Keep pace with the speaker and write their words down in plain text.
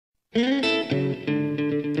We can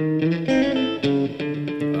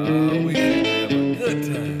have a good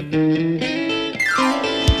time.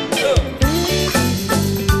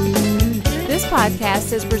 This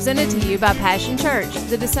podcast is presented to you by Passion Church,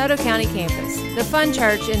 the DeSoto County campus, the fun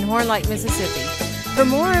church in Horn Lake, Mississippi. For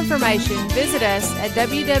more information, visit us at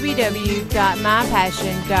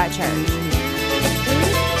www.mypassion.church.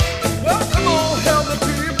 Well, come on, help the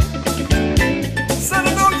people. Said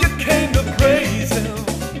I know you came to praise him.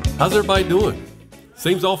 How's everybody doing?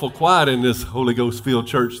 Seems awful quiet in this Holy Ghost-filled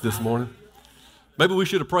church this morning. Maybe we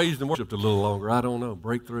should have praised and worshiped a little longer. I don't know.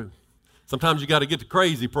 Breakthrough. Sometimes you got to get the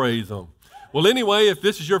crazy praise on. Well, anyway, if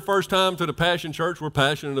this is your first time to the Passion Church, we're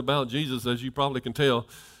passionate about Jesus, as you probably can tell.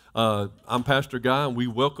 I'm Pastor Guy, and we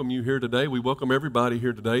welcome you here today. We welcome everybody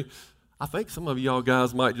here today. I think some of y'all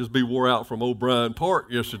guys might just be wore out from O'Brien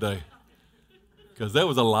Park yesterday, because there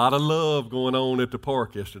was a lot of love going on at the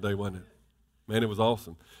park yesterday, wasn't it? Man, it was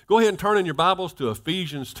awesome. Go ahead and turn in your Bibles to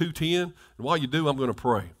Ephesians 2:10, and while you do, I'm going to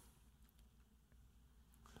pray.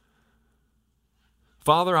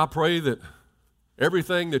 Father, I pray that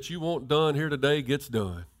everything that you want done here today gets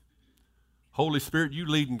done. Holy Spirit, you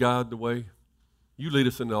lead and guide the way. You lead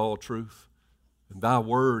us into all truth, and thy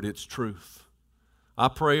word, it's truth. I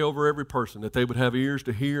pray over every person that they would have ears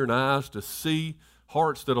to hear and eyes to see,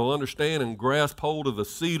 hearts that will understand and grasp hold of the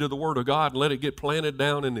seed of the word of God and let it get planted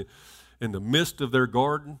down in the midst of their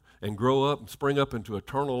garden and grow up and spring up into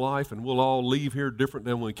eternal life, and we'll all leave here different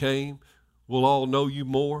than we came. We'll all know you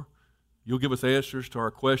more. You'll give us answers to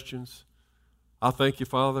our questions. I thank you,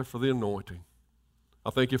 Father, for the anointing.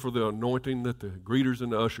 I thank you for the anointing that the greeters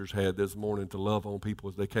and the ushers had this morning to love on people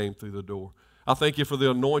as they came through the door. I thank you for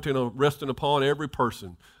the anointing of resting upon every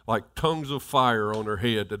person like tongues of fire on their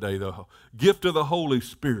head today, the gift of the Holy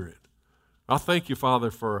Spirit. I thank you,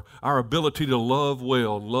 Father, for our ability to love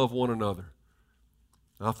well and love one another.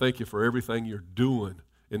 I thank you for everything you're doing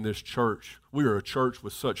in this church. We are a church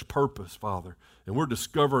with such purpose, Father, and we're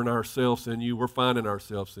discovering ourselves in you. We're finding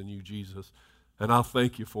ourselves in you, Jesus. And I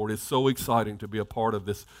thank you for it. It's so exciting to be a part of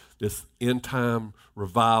this end-time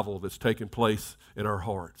revival that's taking place in our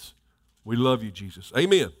hearts. We love you, Jesus.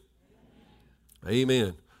 Amen.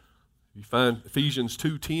 Amen. You find Ephesians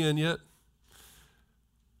 2:10 yet?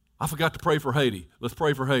 I forgot to pray for Haiti. Let's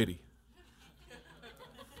pray for Haiti.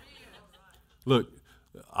 Look,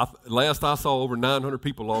 last I saw, over 900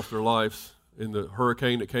 people lost their lives in the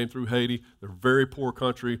hurricane that came through Haiti. They're a very poor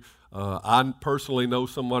country. I personally know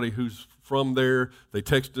somebody who's from there. They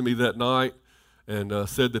texted me that night and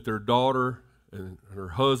said that their daughter and her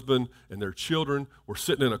husband and their children were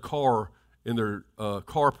sitting in a car in their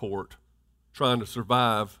carport trying to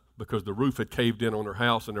survive because the roof had caved in on their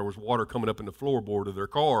house and there was water coming up in the floorboard of their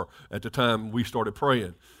car at the time we started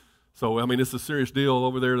praying. So, I mean, it's a serious deal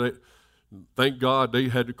over there. Thank God they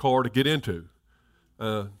had the car to get into.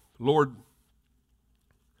 Lord,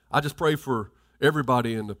 I just pray for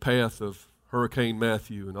everybody in the path of Hurricane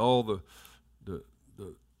Matthew and all the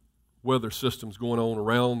weather systems going on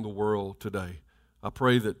around the world today. I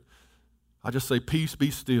pray that, I just say, peace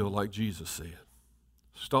be still, like Jesus said.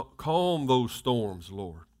 Calm those storms,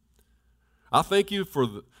 Lord. I thank you for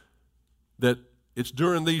that it's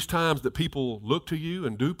during these times that people look to you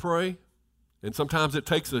and do pray, and sometimes it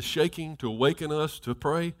takes a shaking to awaken us to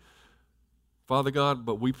pray. Father God,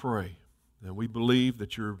 but we pray, and we believe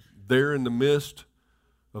that you're there in the midst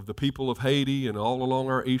of the people of Haiti and all along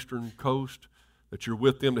our eastern coast, that you're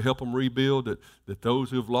with them to help them rebuild, that those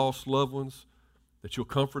who have lost loved ones, that you'll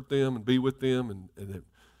comfort them and be with them, and that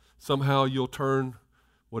somehow you'll turn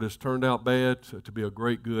what has turned out bad to be a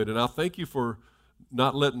great good. And I thank you for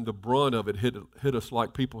not letting the brunt of it hit us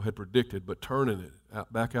like people had predicted, but turning it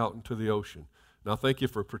back out into the ocean. And I thank you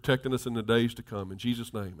for protecting us in the days to come. In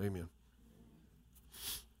Jesus' name, amen.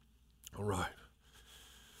 All right.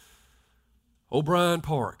 O'Brien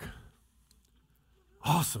Park.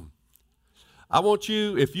 Awesome. I want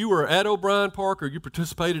you, if you were at O'Brien Park or you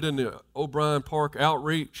participated in the O'Brien Park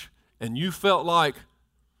outreach and you felt like,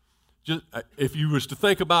 just if you was to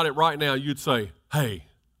think about it right now, you'd say, hey,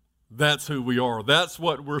 that's who we are. That's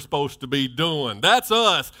what we're supposed to be doing. That's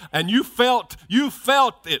us. And you felt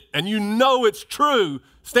it, and you know it's true.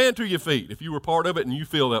 Stand to your feet if you were part of it and you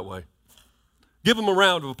feel that way. Give them a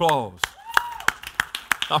round of applause.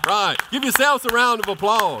 All right. Give yourselves a round of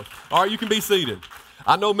applause. All right, you can be seated.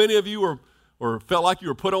 I know many of you were or felt like you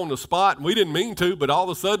were put on the spot, and we didn't mean to, but all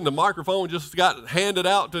of a sudden the microphone just got handed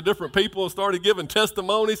out to different people and started giving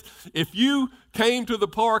testimonies. If you came to the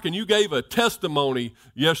park and you gave a testimony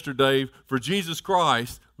yesterday for Jesus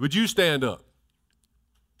Christ, would you stand up?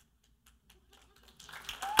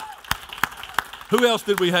 Who else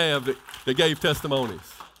did we have that gave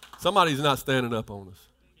testimonies? Somebody's not standing up on us.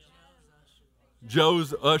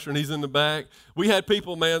 Joe's ushering, he's in the back. We had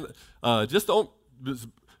people, man,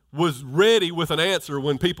 was ready with an answer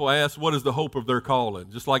when people asked what is the hope of their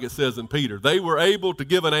calling, just like it says in Peter. They were able to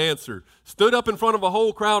give an answer. Stood up in front of a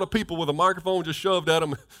whole crowd of people with a microphone just shoved at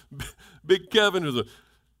them. Big Kevin was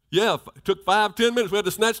took 5-10 minutes. We had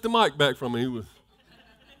to snatch the mic back from him. He was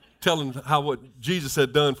telling how what Jesus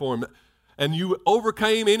had done for him. And you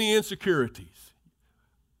overcame any insecurities.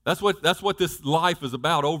 That's what this life is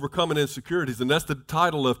about, overcoming insecurities. And that's the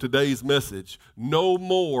title of today's message. No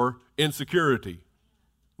more insecurity.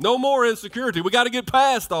 No more insecurity. We got to get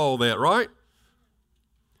past all that, right?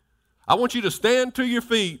 I want you to stand to your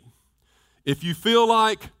feet if you feel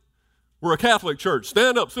like we're a Catholic church.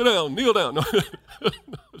 Stand up, sit down, kneel down. No,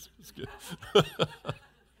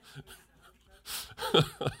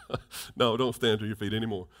 no, don't stand to your feet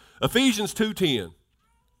anymore. Ephesians 2:10.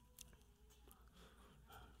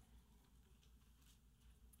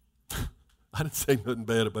 I didn't say nothing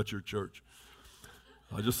bad about your church.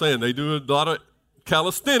 I'm just saying they do a lot of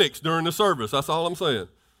calisthenics during the service. That's all I'm saying.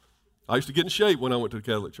 I used to get in shape when I went to the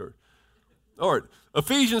Catholic church. All right,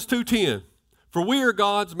 Ephesians 2:10. For we are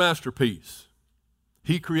God's masterpiece.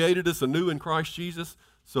 He created us anew in Christ Jesus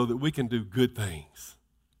so that we can do good things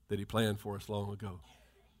that he planned for us long ago.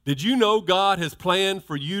 Did you know God has planned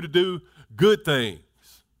for you to do good things?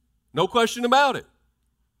 No question about it.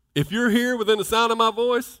 If you're here within the sound of my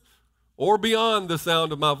voice, or beyond the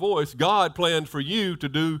sound of my voice, God planned for you to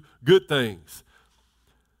do good things.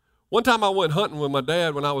 One time I went hunting with my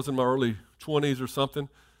dad when I was in my early 20s or something,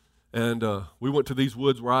 and we went to these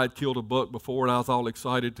woods where I had killed a buck before, and I was all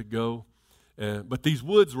excited to go. But these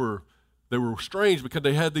woods were strange because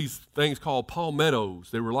they had these things called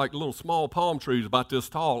palmettos. They were like little small palm trees about this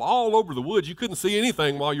tall all over the woods. You couldn't see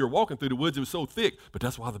anything while you were walking through the woods. It was so thick, but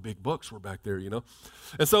that's why the big bucks were back there, you know.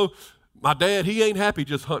 And so my dad, he ain't happy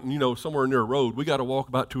just hunting, somewhere near a road. We got to walk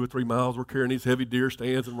about 2 or 3 miles. We're carrying these heavy deer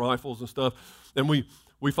stands and rifles and stuff. And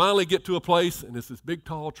we finally get to a place, and it's this big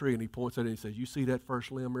tall tree, and he points at it and he says, you see that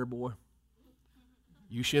first limb there, boy?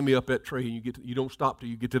 You shimmy up that tree, and you don't stop till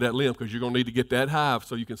you get to that limb because you're going to need to get that high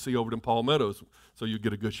so you can see over them palmettos so you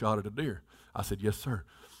get a good shot at a deer. I said, yes, sir.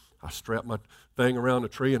 I strapped my thing around the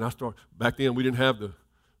tree, and back then we didn't have the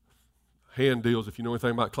hand deals, if you know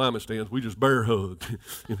anything about climbing stands. We just bear hugged.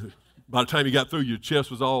 By the time you got through, your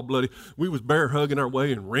chest was all bloody. We was bear hugging our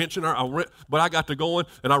way and wrenching but I got to going,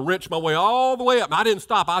 and I wrenched my way all the way up. And I didn't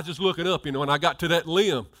stop. I was just looking up, and I got to that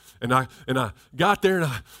limb. And I got there,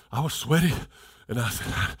 and I was sweaty. And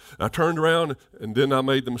I turned around, and then I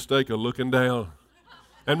made the mistake of looking down.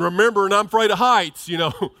 And remembering I'm afraid of heights,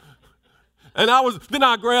 And then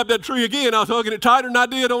I grabbed that tree again. I was hugging it tighter than I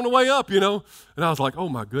did on the way up, And I was like, oh,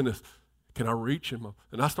 my goodness. Can I reach him?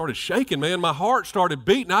 And I started shaking, man. My heart started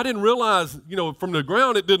beating. I didn't realize, from the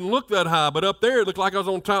ground it didn't look that high, but up there it looked like I was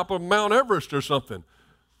on top of Mount Everest or something.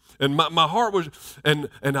 And my heart was, and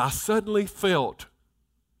I suddenly felt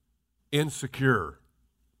insecure.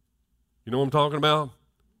 You know what I'm talking about?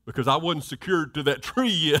 Because I wasn't secured to that tree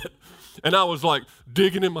yet. And I was like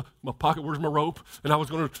digging in my pocket, where's my rope? And I was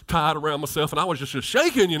going to tie it around myself, and I was just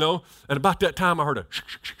shaking, And about that time I heard a shh,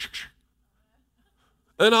 shh, shh, shh.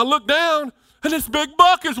 And I looked down, and this big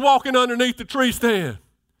buck is walking underneath the tree stand.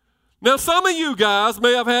 Now, some of you guys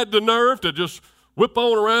may have had the nerve to just whip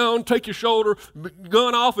on around, take your shoulder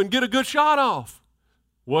gun off, and get a good shot off.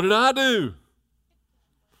 What did I do?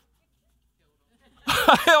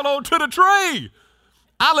 I held on to the tree.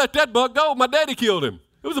 I let that buck go. My daddy killed him.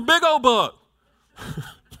 It was a big old buck.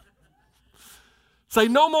 Say,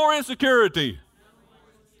 no more insecurity.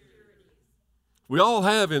 We all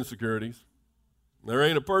have insecurities. There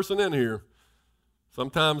ain't a person in here.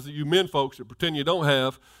 Sometimes you men folks that pretend you don't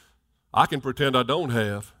have, I can pretend I don't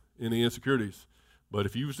have any insecurities. But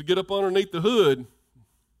if you was to get up underneath the hood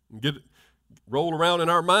and roll around in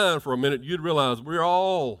our mind for a minute, you'd realize we're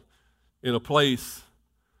all in a place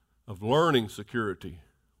of learning security.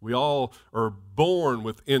 We all are born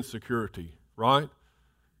with insecurity, right?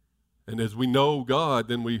 And as we know God,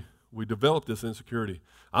 then we develop this insecurity.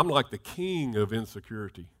 I'm like the king of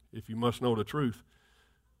insecurity, if you must know the truth.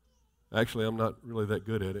 Actually, I'm not really that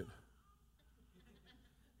good at it.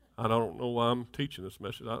 I don't know why I'm teaching this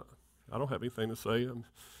message. I don't have anything to say.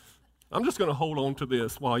 I'm just going to hold on to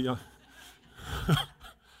this while you...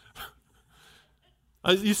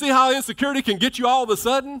 You see how insecurity can get you all of a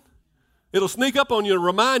sudden? It'll sneak up on you and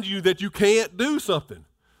remind you that you can't do something.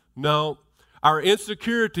 No, our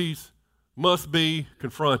insecurities must be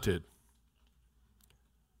confronted.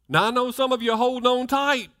 Now, I know some of you are holding on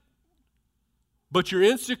tight, but your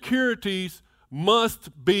insecurities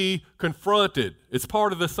must be confronted. It's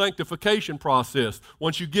part of the sanctification process.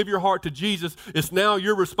 Once you give your heart to Jesus, it's now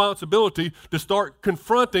your responsibility to start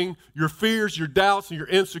confronting your fears, your doubts, and your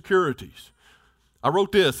insecurities. I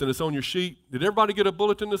wrote this, and it's on your sheet. Did everybody get a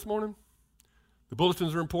bulletin this morning? The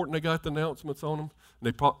bulletins are important. They got the announcements on them.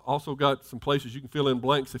 And they also got some places you can fill in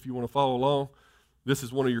blanks if you want to follow along. This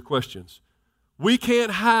is one of your questions. We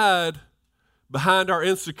can't hide behind our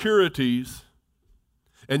insecurities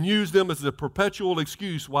and use them as a perpetual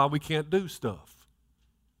excuse why we can't do stuff.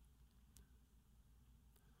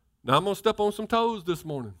 Now, I'm going to step on some toes this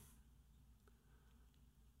morning.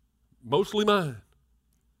 Mostly mine.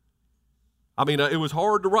 I mean, it was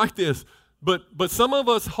hard to write this, but some of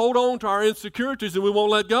us hold on to our insecurities and we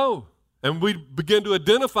won't let go. And we begin to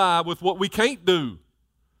identify with what we can't do.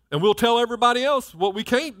 And we'll tell everybody else what we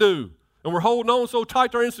can't do. And we're holding on so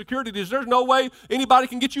tight to our insecurities, there's no way anybody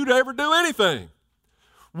can get you to ever do anything.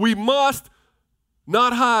 We must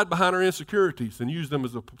not hide behind our insecurities and use them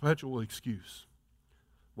as a perpetual excuse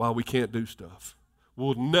why we can't do stuff.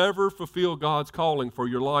 We'll never fulfill God's calling for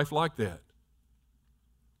your life like that.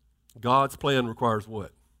 God's plan requires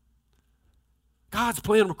what? God's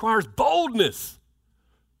plan requires boldness,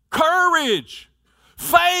 courage,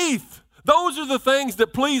 faith. Those are the things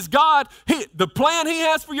that please God. The plan He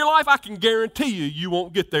has for your life, I can guarantee you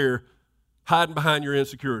won't get there hiding behind your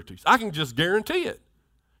insecurities. I can just guarantee it.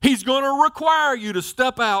 He's going to require you to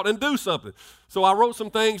step out and do something. So I wrote some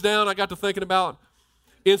things down. I got to thinking about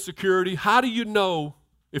insecurity. How do you know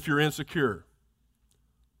if you're insecure?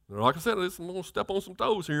 Like I said, I'm going to step on some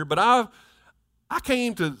toes here, but I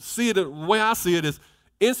came to see it, the way I see it is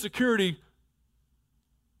insecurity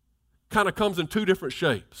kind of comes in two different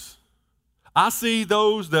shapes. I see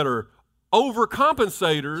those that are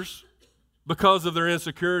overcompensators because of their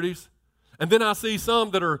insecurities, and then I see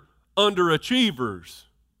some that are underachievers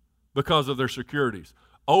because of their securities.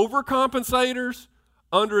 Overcompensators,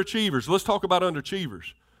 underachievers. Let's talk about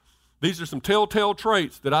underachievers. These are some telltale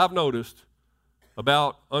traits that I've noticed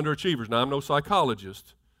about underachievers. Now, I'm no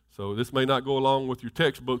psychologist, so this may not go along with your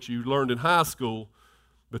textbooks you learned in high school,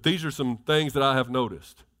 but these are some things that I have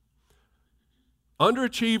noticed.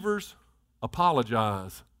 Underachievers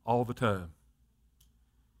apologize all the time.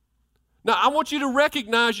 Now, I want you to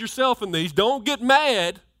recognize yourself in these. Don't get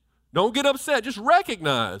mad. Don't get upset. Just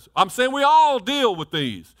recognize. I'm saying we all deal with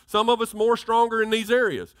these. Some of us more stronger in these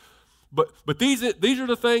areas. But these are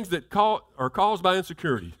the things that are caused by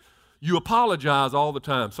insecurity. You apologize all the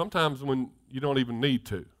time, sometimes when you don't even need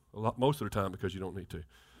to. Most of the time because you don't need to.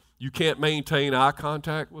 You can't maintain eye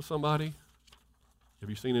contact with somebody. Have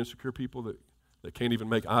you seen insecure people that can't even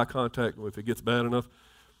make eye contact if it gets bad enough?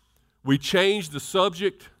 We change the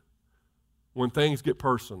subject when things get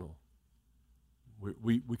personal.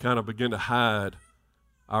 We kind of begin to hide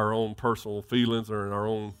our own personal feelings or in our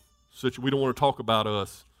own situation. We don't want to talk about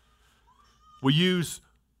us. We use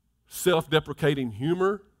self-deprecating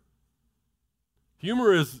humor.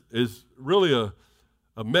 Humor is really a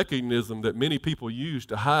mechanism that many people use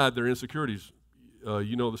to hide their insecurities.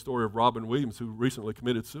 You know the story of Robin Williams, who recently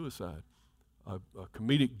committed suicide. A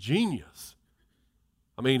comedic genius.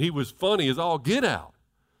 I mean, he was funny as all get out.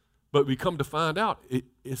 But we come to find out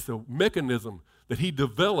it's a mechanism that he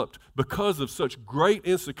developed because of such great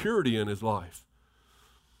insecurity in his life.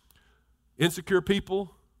 Insecure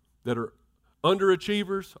people that are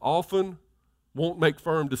underachievers often won't make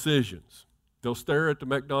firm decisions. They'll stare at the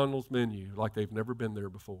McDonald's menu like they've never been there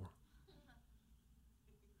before.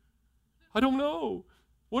 I don't know.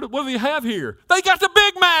 What do they have here? They got the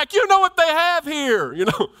Big Mac. You know what they have here. You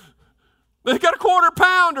know, they got a quarter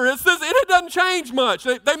pounder. It says it doesn't change much.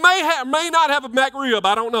 They may not have a McRib.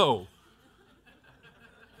 I don't know.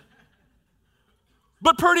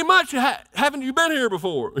 But pretty much, haven't you been here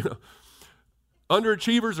before?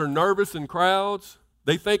 Underachievers are nervous in crowds.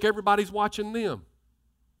 They think everybody's watching them.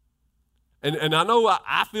 And I know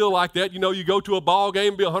I feel like that. You know, you go to a ball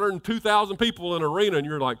game, be 102,000 people in an arena, and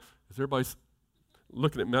you're like, is everybody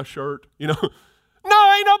looking at my shirt? You know,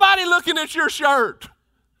 no, ain't nobody looking at your shirt.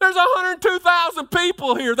 There's 102,000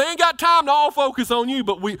 people here. They ain't got time to all focus on you.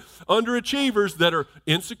 But we underachievers that are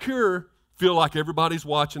insecure feel like everybody's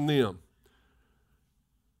watching them.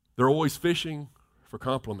 They're always fishing for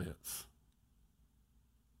compliments.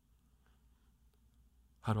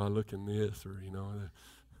 How do I look in this? Or, you know,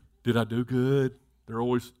 did I do good?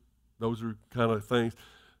 Those are kind of things.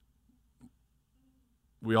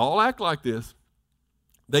 We all act like this.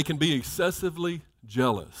 They can be excessively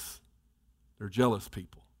jealous. They're jealous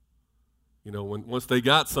people. You know, once they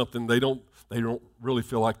got something, they don't really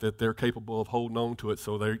feel like that they're capable of holding on to it,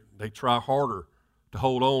 so they try harder to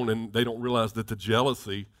hold on, and they don't realize that the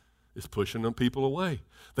jealousy is pushing them people away.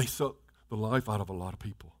 They suck the life out of a lot of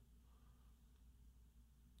people.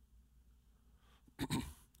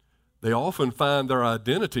 They often find their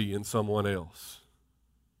identity in someone else.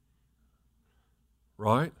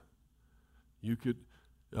 Right? You could,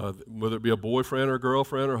 whether it be a boyfriend or a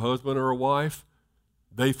girlfriend or a husband or a wife,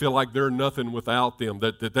 they feel like they're nothing without them,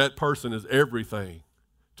 that person is everything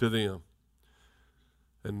to them.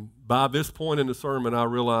 And by this point in the sermon, I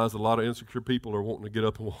realize a lot of insecure people are wanting to get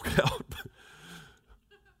up and walk out.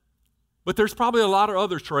 But there's probably a lot of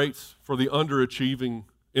other traits for the underachieving,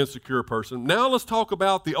 insecure person. Now let's talk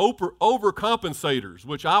about the overcompensators,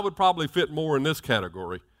 which I would probably fit more in this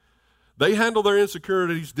category. They handle their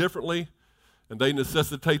insecurities differently, and they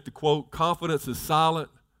necessitate the quote, confidence is silent,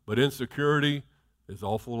 but insecurity is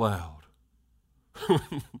awful loud.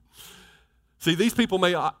 See, these people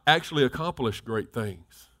may actually accomplish great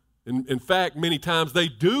things. In fact, many times they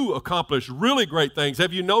do accomplish really great things.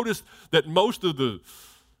 Have you noticed that most of the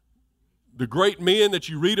great men that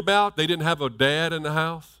you read about, they didn't have a dad in the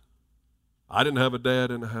house? I didn't have a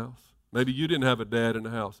dad in the house. Maybe you didn't have a dad in the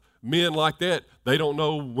house. Men like that, they don't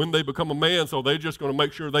know when they become a man, so they're just going to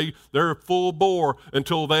make sure they're full bore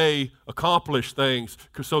until they accomplish things,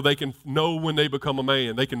 so they can know when they become a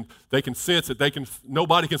man. They can sense it.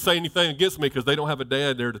 Nobody can say anything against me because they don't have a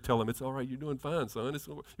dad there to tell them, it's all right, you're doing fine, son.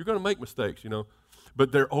 You're going to make mistakes,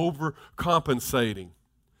 But they're overcompensating.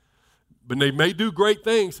 But they may do great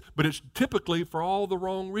things, but it's typically for all the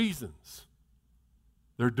wrong reasons.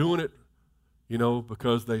 They're doing it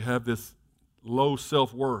because they have this low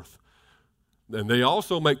self-worth. And they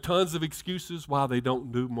also make tons of excuses why they don't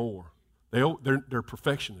do more. They're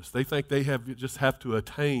perfectionists. They think they just have to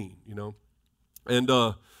attain, And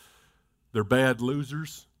they're bad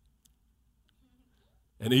losers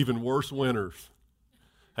and even worse winners.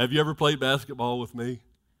 Have you ever played basketball with me?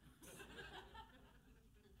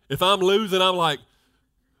 If I'm losing, I'm like,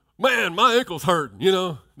 man, my ankle's hurting,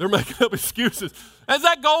 They're making up excuses. Is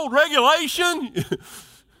that gold regulation?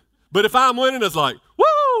 But if I'm winning, it's like,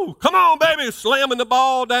 woo, come on, baby, slamming the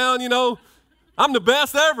ball down, I'm the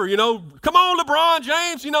best ever, Come on, LeBron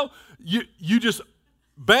James, You just,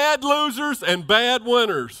 bad losers and bad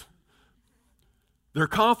winners. Their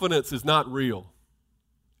confidence is not real.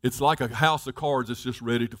 It's like a house of cards that's just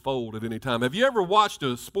ready to fold at any time. Have you ever watched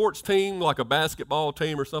a sports team, like a basketball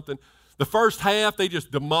team or something? The first half, they just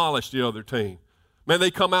demolish the other team. Man,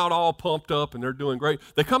 they come out all pumped up and they're doing great.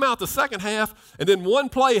 They come out the second half, and then one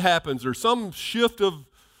play happens or some shift of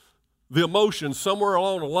the emotions somewhere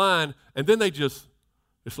along the line, and then it's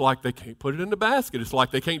like they can't put it in the basket. It's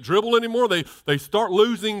like they can't dribble anymore. They start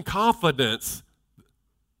losing confidence,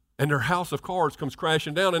 and their house of cards comes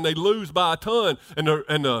crashing down, and they lose by a ton. And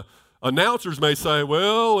the announcers may say,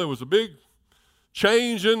 well, it was a big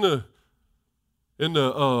change in the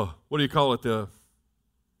what do you call it?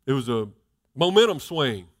 It was a momentum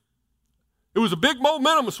swing. It was a big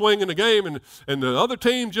momentum swing in the game, and the other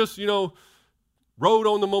team just, rode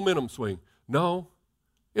on the momentum swing. No,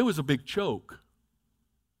 it was a big choke.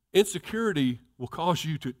 Insecurity will cause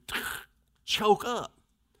you to choke up.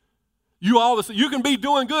 You can be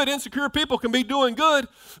doing good. Insecure people can be doing good,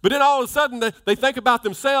 but then all of a sudden they think about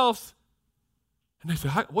themselves, and they say,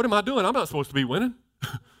 what am I doing? I'm not supposed to be winning.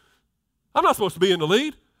 I'm not supposed to be in the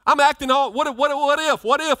lead. I'm acting all, what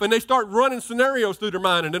if? And they start running scenarios through their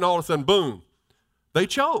mind, and then all of a sudden, boom, they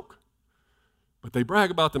choke. But they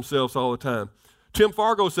brag about themselves all the time. Tim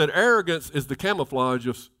Fargo said, arrogance is the camouflage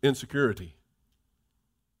of insecurity.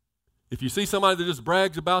 If you see somebody that just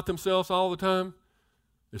brags about themselves all the time,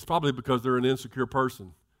 it's probably because they're an insecure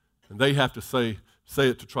person, and they have to say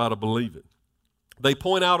it to try to believe it. They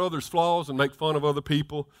point out others' flaws and make fun of other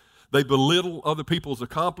people. They belittle other people's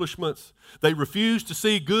accomplishments. They refuse to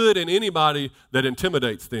see good in anybody that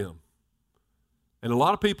intimidates them. And a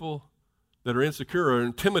lot of people that are insecure are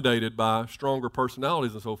intimidated by stronger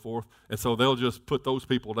personalities and so forth, and so they'll just put those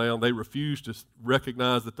people down. They refuse to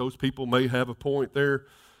recognize that those people may have a point there.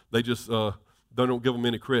 They just don't give them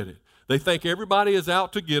any credit. They think everybody is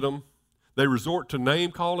out to get them. They resort to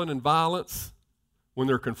name-calling and violence when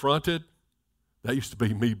they're confronted. That used to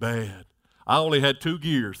be me bad. I only had 2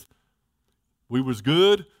 gears. We was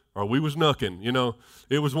good or we was knucking,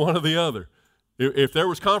 It was one or the other. If there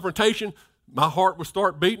was confrontation, my heart would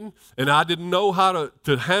start beating, and I didn't know how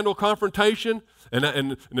to handle confrontation,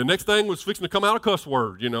 and the next thing was fixing to come out a cuss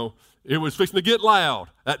word, It was fixing to get loud.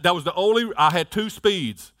 That was I had 2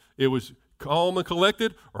 speeds. It was calm and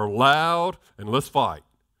collected or loud and let's fight.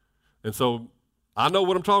 And so I know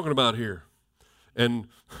what I'm talking about here. And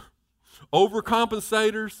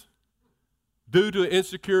overcompensators, due to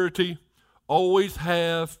insecurity, always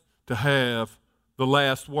have to have the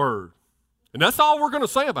last word. And that's all we're going to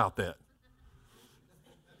say about that.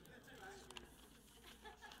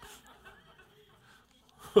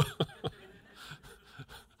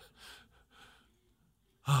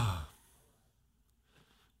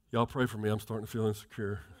 Y'all pray for me. I'm starting to feel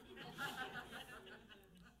insecure.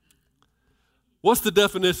 What's the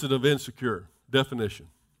definition of insecure? Definition.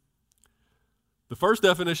 The first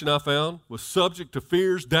definition I found was subject to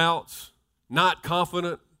fears, doubts, not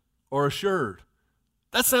confident or assured.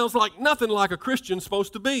 That sounds like nothing like a Christian's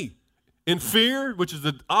supposed to be. In fear, which is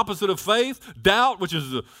the opposite of faith, doubt, which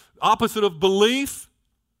is the opposite of belief,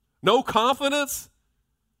 no confidence,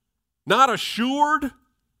 not assured.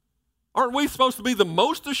 Aren't we supposed to be the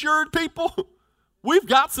most assured people? We've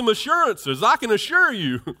got some assurances, I can assure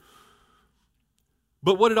you.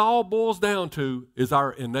 But what it all boils down to is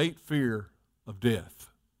our innate fear of death.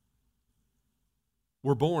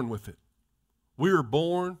 We're born with it. We are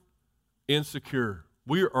born insecure.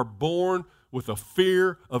 We are born with a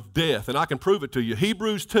fear of death. And I can prove it to you.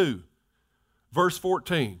 Hebrews 2, verse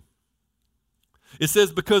 14. It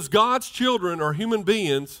says, because God's children are human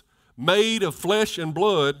beings made of flesh and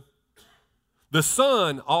blood, the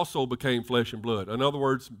Son also became flesh and blood. In other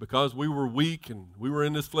words, because we were weak and we were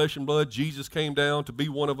in this flesh and blood, Jesus came down to be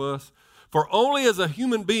one of us. For only as a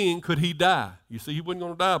human being could he die. You see, he wasn't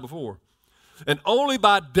going to die before. And only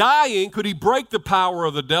by dying could he break the power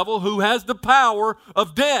of the devil, who has the power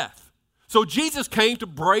of death. So Jesus came to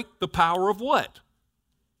break the power of what?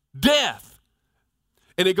 Death.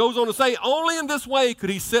 And it goes on to say, only in this way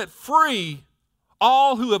could he set free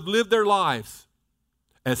all who have lived their lives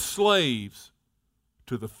as slaves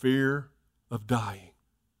to the fear of dying.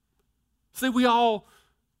 See, we're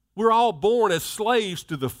all born as slaves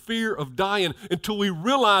to the fear of dying until we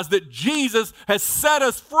realize that Jesus has set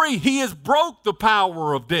us free. He has broke the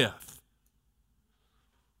power of death.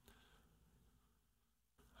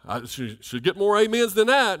 I should get more amens than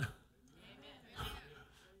that.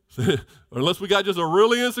 Unless we got just a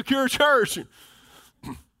really insecure church.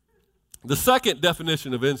 The second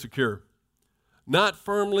definition of insecure, not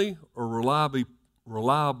firmly or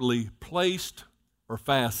reliably placed or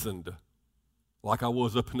fastened, like I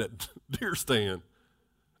was up in that deer stand.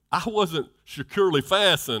 I wasn't securely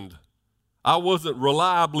fastened. I wasn't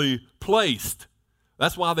reliably placed.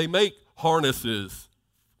 That's why they make harnesses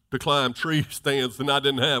to climb tree stands that I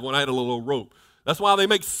didn't have when I had a little rope. That's why they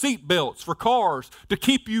make seat belts for cars to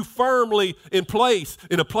keep you firmly in place,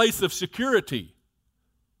 in a place of security.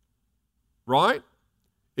 Right?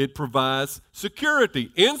 It provides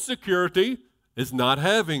security. Insecurity is not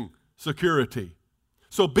having security.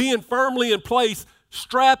 So being firmly in place,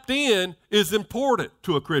 strapped in, is important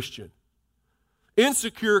to a Christian.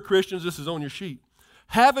 Insecure Christians, this is on your sheet,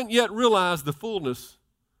 haven't yet realized the fullness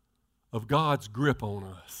of God's grip on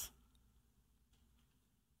us.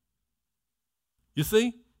 You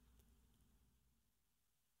see?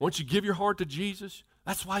 Once you give your heart to Jesus,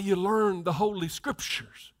 that's why you learn the Holy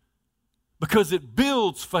Scriptures. Because it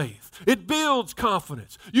builds faith. It builds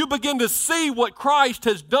confidence. You begin to see what Christ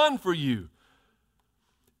has done for you.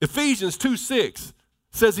 Ephesians 2:6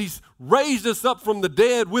 says he's raised us up from the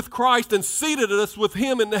dead with Christ and seated us with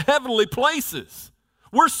him in the heavenly places.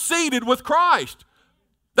 We're seated with Christ.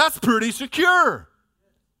 That's pretty secure.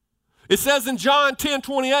 It says in John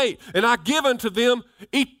 10:28, and I give unto them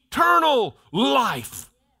eternal life.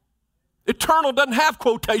 Eternal doesn't have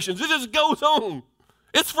quotations. It just goes on.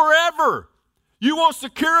 It's forever. You want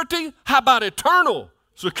security? How about eternal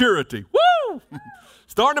security? Woo!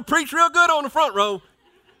 Starting to preach real good on the front row.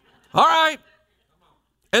 All right.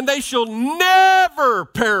 And they shall never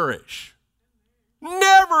perish.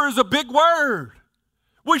 Never is a big word.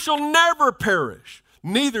 We shall never perish.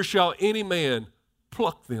 Neither shall any man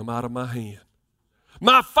pluck them out of my hand.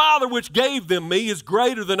 My Father which gave them me is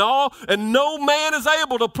greater than all, and no man is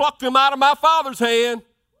able to pluck them out of my Father's hand.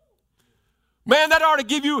 Man, that ought to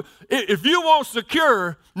give you, if you want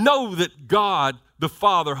secure, know that God the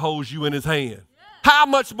Father holds you in his hand. How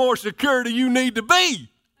much more secure do you need to be?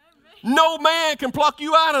 No man can pluck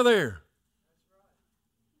you out of there.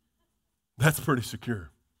 That's pretty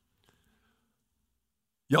secure.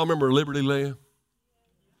 Y'all remember Liberty Land?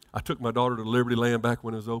 I took my daughter to Liberty Land back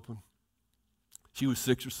when it was open. She was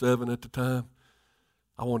 6 or 7 at the time.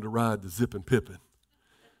 I wanted to ride the Zippin' Pippin.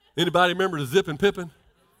 Anybody remember the Zippin' Pippin?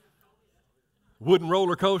 Wooden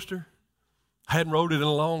roller coaster. I hadn't rode it in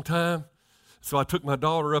a long time. So I took my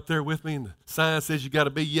daughter up there with me, and the sign says you got to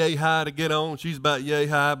be yay high to get on. She's about yay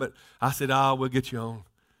high, but I said, we'll get you on.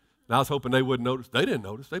 And I was hoping they wouldn't notice. They didn't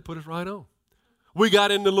notice. They put us right on. We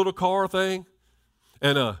got in the little car thing,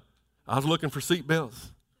 and I was looking for seat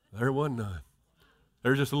belts. There wasn't none.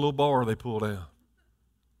 There's just a little bar they pulled out.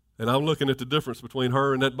 And I'm looking at the difference between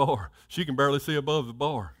her and that bar. She can barely see above the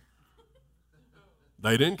bar.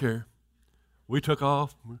 They didn't care. We took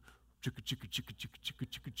off.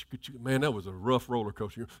 Man, that was a rough roller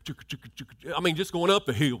coaster. I mean, just going up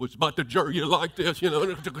the hill was about to jerk you like this, you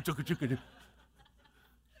know.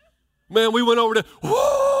 Man, we went over there.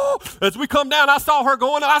 Whoo! As we come down, I saw her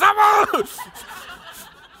going. I was like,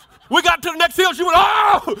 we got to the next hill. She went,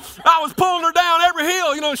 oh! I was pulling her down every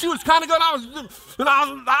hill. You know, she was kind of going.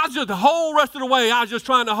 I was just the whole rest of the way. I was just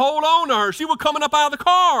trying to hold on to her. She was coming up out of the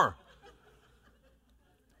car.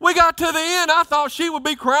 We got to the end. I thought she would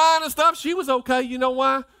be crying and stuff. She was okay. You know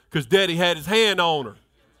why? Because Daddy had his hand on her.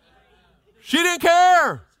 She didn't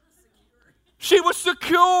care. She was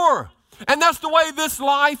secure. And that's the way this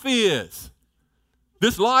life is.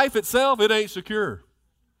 This life itself, it ain't secure.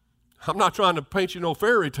 I'm not trying to paint you no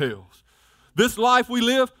fairy tales. This life we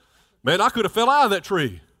live, man, I could have fell out of that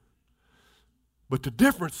tree. But the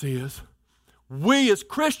difference is, we as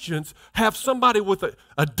Christians have somebody with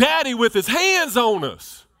a daddy with his hands on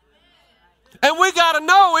us. And we got to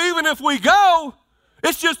know, even if we go,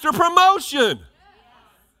 it's just a promotion.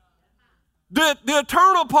 The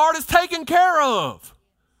eternal part is taken care of.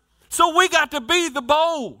 So we got to be the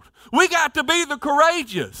bold. We got to be the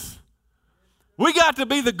courageous. We got to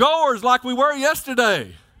be the goers like we were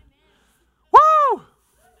yesterday. Woo!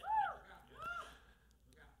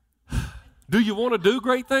 Do you want to do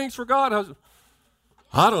great things for God?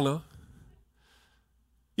 I don't know.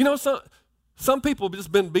 You know, some people have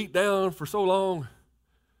just been beat down for so long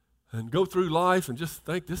and go through life and just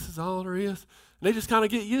think this is all there is. And they just kind of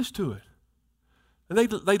get used to it. And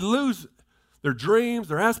they lose their dreams,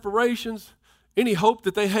 their aspirations, any hope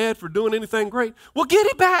that they had for doing anything great. Well, get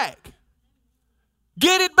it back.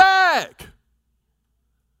 Get it back.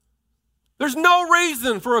 There's no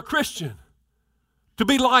reason for a Christian to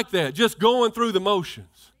be like that, just going through the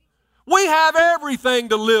motions. We have everything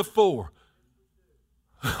to live for.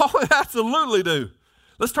 Oh, we absolutely do.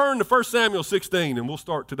 Let's turn to 1 Samuel 16 and we'll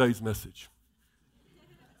start today's message.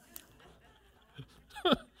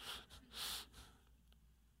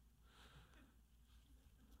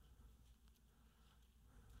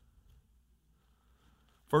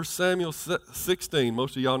 First Samuel 16,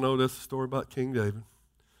 most of y'all know this story about King David,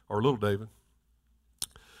 or little David.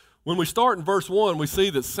 When we start in verse 1, we see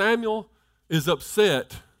that Samuel is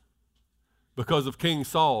upset because of King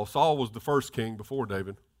Saul. Saul was the first king before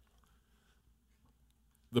David.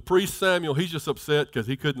 The priest Samuel, he's just upset because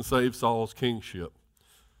he couldn't save Saul's kingship.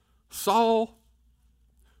 Saul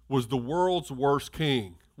was the world's worst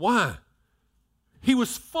king. Why? He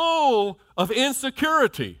was full of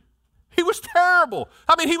insecurity. He was terrible.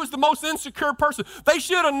 I mean, he was the most insecure person. They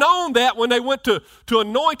should have known that when they went to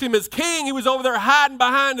anoint him as king. He was over there hiding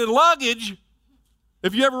behind the luggage.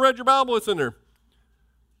 If you ever read your Bible, it's in there.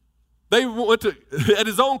 They went to, at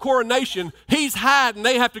his own coronation, he's hiding.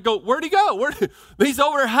 They have to go, where'd he go? He's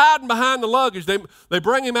over there hiding behind the luggage. They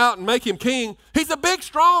bring him out and make him king. He's a big,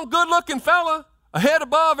 strong, good-looking fella, a head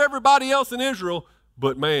above everybody else in Israel.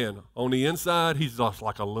 But man, on the inside, he's just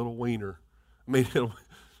like a little wiener. I mean,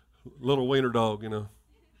 little wiener dog, you know.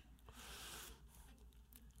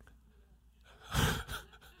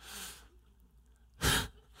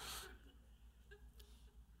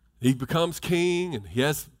 He becomes king, and he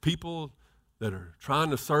has people that are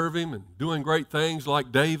trying to serve him and doing great things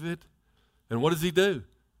like David. And what does he do?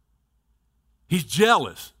 He's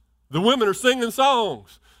jealous. The women are singing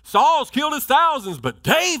songs. Saul's killed his thousands, but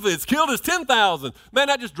David's killed his 10,000. Man,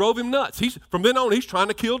 that just drove him nuts. From then on, he's trying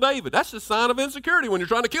to kill David. That's just a sign of insecurity when you're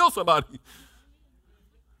trying to kill somebody.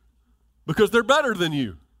 Because they're better than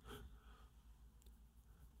you.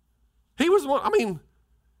 He was one,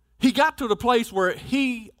 he got to the place where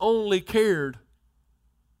he only cared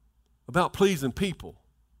about pleasing people.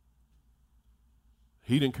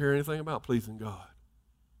 He didn't care anything about pleasing God.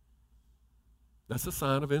 That's a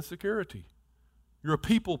sign of insecurity. You're a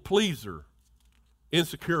people pleaser.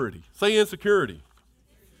 Insecurity. Say insecurity.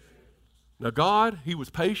 Now God, he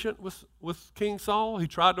was patient with King Saul. He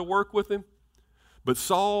tried to work with him. But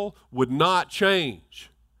Saul would not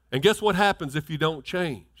change. And guess what happens if you don't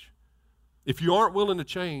change? If you aren't willing to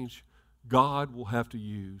change, God will have to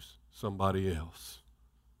use somebody else.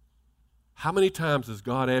 How many times has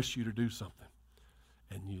God asked you to do something?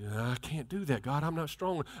 And I can't do that, God. I'm not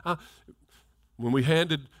strong. When we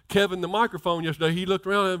handed Kevin the microphone yesterday, he looked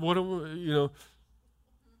around and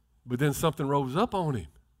but then something rose up on him,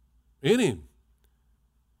 in him.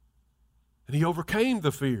 And he overcame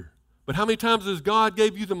the fear. But how many times has God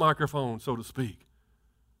gave you the microphone, so to speak?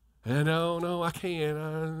 And no, I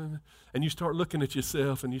can't. And you start looking at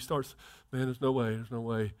yourself and you start, man, there's no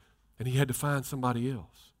way. And he had to find somebody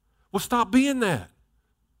else. Well, stop being that.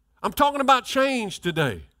 I'm talking about change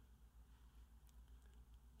today.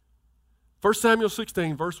 1 Samuel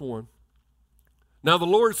 16, verse 1. Now the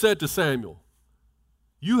Lord said to Samuel,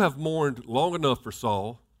 you have mourned long enough for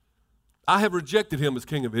Saul. I have rejected him as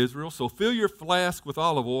king of Israel, so fill your flask with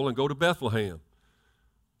olive oil and go to Bethlehem.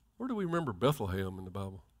 Where do we remember Bethlehem in the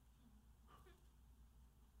Bible?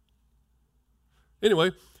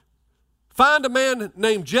 Anyway, find a man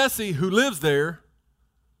named Jesse who lives there,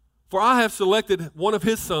 for I have selected one of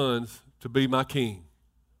his sons to be my king.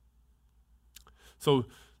 So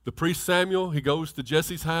the priest Samuel, he goes to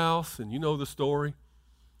Jesse's house, and you know the story.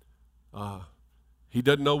 He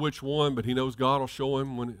doesn't know which one, but he knows God will show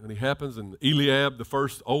him when he happens. And Eliab, the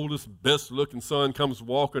first, oldest, best-looking son, comes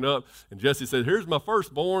walking up, and Jesse says, here's my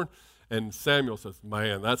firstborn. And Samuel says,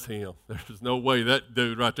 man, that's him. There's no way that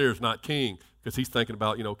dude right there is not king, because he's thinking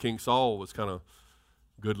about, King Saul was kind of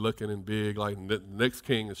good-looking and big. Like the next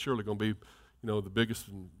king is surely going to be, the biggest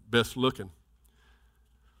and best-looking.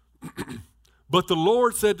 But the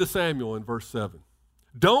Lord said to Samuel in verse 7,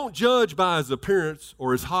 don't judge by his appearance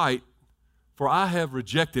or his height, for I have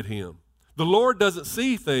rejected him. The Lord doesn't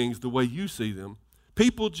see things the way you see them.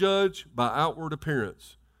 People judge by outward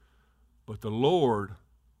appearance, but the Lord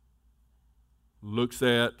looks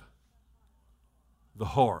at the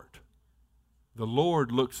heart. The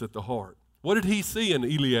Lord looks at the heart. What did he see in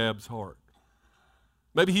Eliab's heart?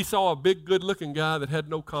 Maybe he saw a big, good-looking guy that had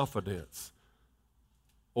no confidence.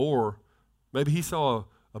 Or maybe he saw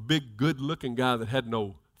a big, good-looking guy that had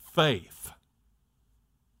no faith.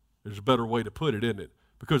 There's a better way to put it, isn't it?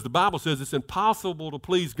 Because the Bible says it's impossible to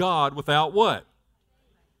please God without what?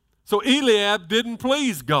 So Eliab didn't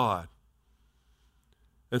please God.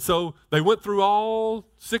 And so they went through all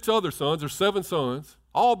 6 other sons, or 7 sons,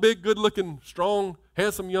 all big, good-looking, strong,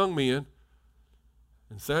 handsome young men.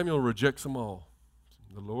 And Samuel rejects them all.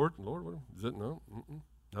 The Lord, what is it? No,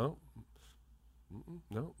 no,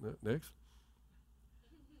 next.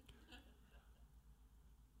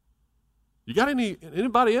 You got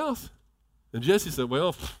anybody else? And Jesse said,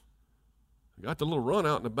 well, I got the little run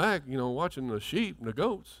out in the back, watching the sheep and the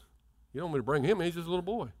goats. You don't want me to bring him in? He's just a little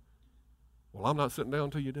boy. Well, I'm not sitting down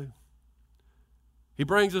until you do. He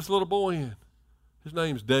brings this little boy in. His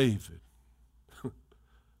name's David.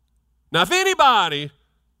 Now, if anybody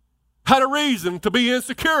had a reason to be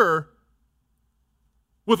insecure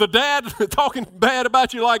with a dad talking bad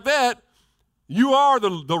about you like that, you are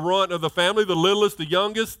the runt of the family, the littlest, the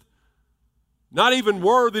youngest, not even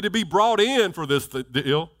worthy to be brought in for this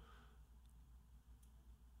deal.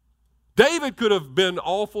 David could have been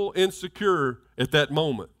awful insecure at that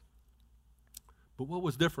moment. But what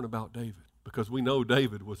was different about David? Because we know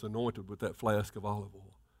David was anointed with that flask of olive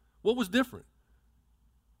oil. What was different?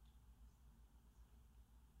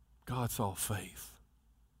 God saw faith,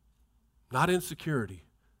 not insecurity.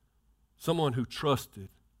 Someone who trusted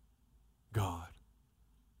God.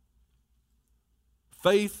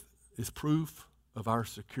 Faith is proof of our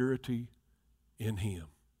security in Him.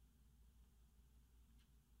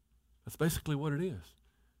 That's basically what it is.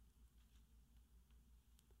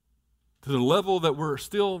 To the level that we're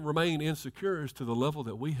still remain insecure is to the level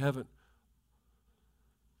that we haven't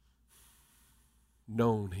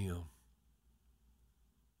known Him.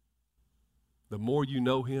 The more you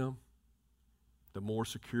know Him, the more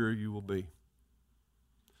secure you will be.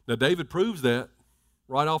 Now, David proves that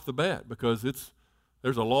right off the bat, because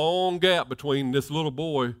there's a long gap between this little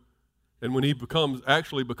boy and when he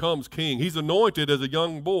actually becomes king. He's anointed as a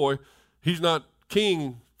young boy. He's not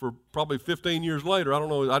king for probably 15 years later. I don't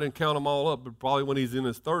know. I didn't count them all up, but probably when he's in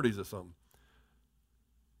his 30s or something.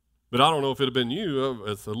 But I don't know if it had been you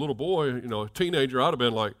as a little boy, a teenager. I'd have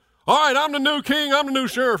been like, all right, I'm the new king. I'm the new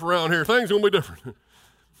sheriff around here. Things are going to be different.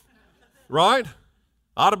 Right?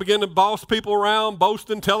 I'd have begun to boss people around,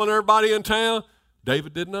 boasting, telling everybody in town.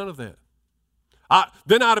 David did none of that.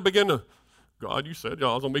 Then I'd have begun to, God, you said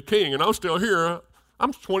y'all was going to be king, and I'm still here.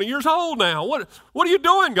 I'm 20 years old now. What are you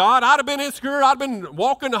doing, God? I'd have been insecure. I'd have been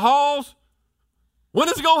walking the halls. When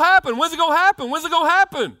is it going to happen? When's it going to happen? When's it going to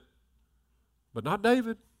happen? But not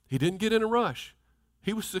David. He didn't get in a rush.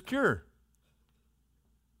 He was secure.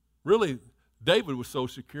 Really, David was so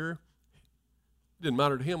secure, it didn't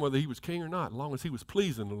matter to him whether he was king or not. As long as he was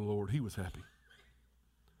pleasing to the Lord, he was happy.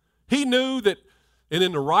 He knew that, and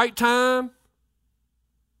in the right time,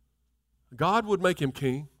 God would make him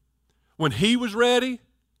king. When he was ready,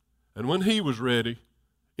 and when he was ready,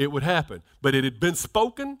 it would happen. But it had been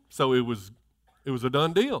spoken, so it was a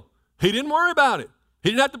done deal. He didn't worry about it.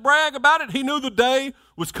 He didn't have to brag about it. He knew the day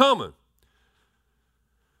was coming.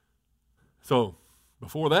 So,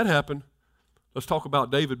 before that happened, let's talk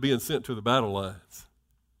about David being sent to the battle lines.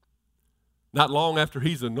 Not long after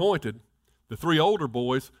he's anointed, the 3 older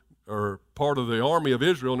boys are part of the army of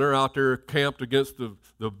Israel, and they're out there camped against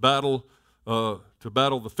the battle to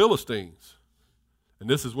battle the Philistines. And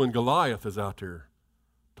this is when Goliath is out there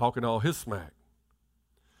talking all his smack.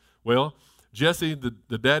 Well, Jesse,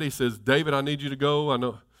 the daddy, says, David, I need you to go. I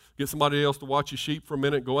know, get somebody else to watch your sheep for a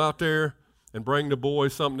minute. Go out there and bring the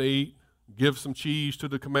boys something to eat. Give some cheese to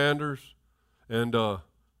the commanders, and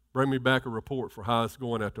bring me back a report for how it's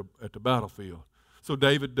going at the battlefield. So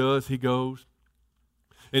David does. He goes,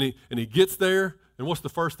 and he gets there, and what's the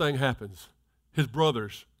first thing happens? His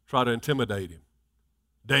brothers try to intimidate him.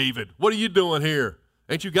 David, what are you doing here?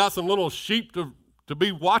 Ain't you got some little sheep to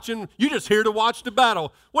be watching? You just here to watch the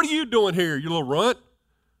battle. What are you doing here, you little runt?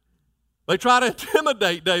 They try to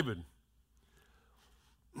intimidate David.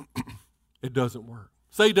 It doesn't work.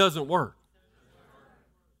 Say it doesn't work.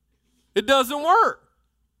 It doesn't work.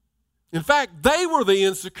 In fact, they were the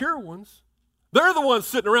insecure ones. They're the ones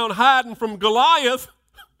sitting around hiding from Goliath.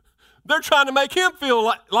 They're trying to make him feel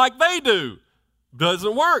like they do.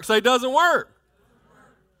 Doesn't work. Say it doesn't work.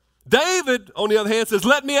 David, on the other hand, says,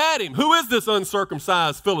 let me at him. Who is this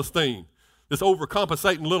uncircumcised Philistine? This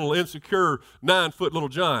overcompensating little insecure 9-foot little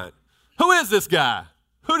giant. Who is this guy?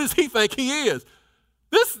 Who does he think he is?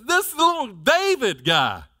 This little David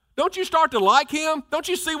guy. Don't you start to like him? Don't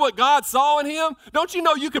you see what God saw in him? Don't you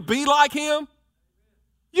know you could be like him?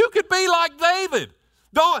 You could be like David.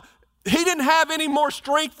 He didn't have any more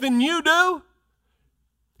strength than you do.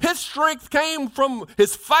 His strength came from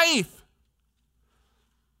his faith.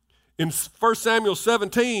 In 1 Samuel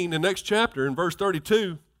 17, the next chapter, in verse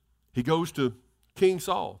 32, he goes to King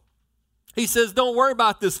Saul. He says, don't worry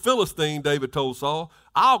about this Philistine, David told Saul.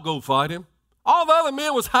 I'll go fight him. All the other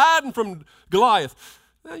men was hiding from Goliath.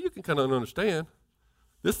 Now, you can kind of understand.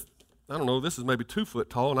 This is maybe 2 foot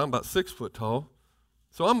tall, and I'm about 6 foot tall.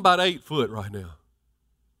 So I'm about 8 foot right now.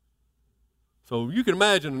 So you can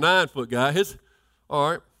imagine a 9-foot guy.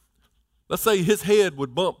 All right, let's say his head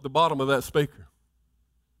would bump the bottom of that speaker.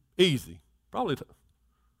 Easy. Probably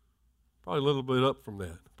a little bit up from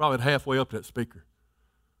that. Probably halfway up that speaker.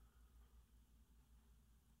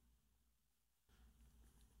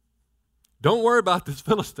 Don't worry about this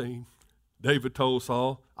Philistine, David told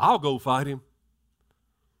Saul. I'll go fight him.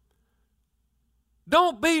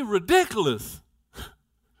 Don't be ridiculous.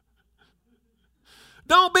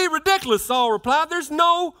 Don't be ridiculous, Saul replied. There's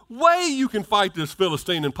no way you can fight this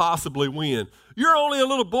Philistine and possibly win. You're only a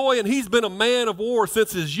little boy, and he's been a man of war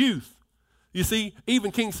since his youth. You see,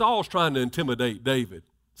 even King Saul's trying to intimidate David.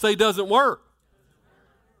 Say, doesn't work.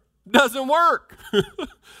 Doesn't work.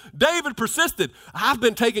 David persisted. I've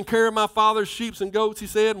been taking care of my father's sheep and goats, he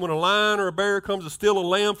said. When a lion or a bear comes to steal a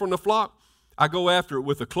lamb from the flock, I go after it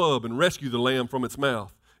with a club and rescue the lamb from its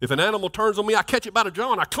mouth. If an animal turns on me, I catch it by the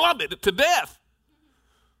jaw and I club it to death.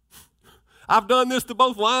 I've done this to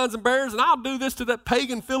both lions and bears, and I'll do this to that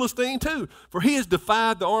pagan Philistine too, for he has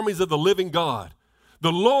defied the armies of the living God.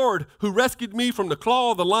 The Lord who rescued me from the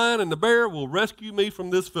claw of the lion and the bear will rescue me from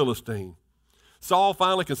this Philistine. Saul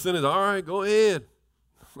finally consented. All right, go ahead.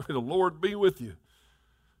 May the Lord be with you.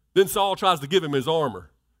 Then Saul tries to give him his armor,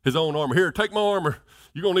 his own armor. Here, take my armor.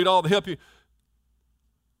 You're going to need all the help you.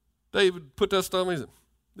 David put that stuff in. He said,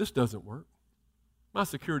 this doesn't work. My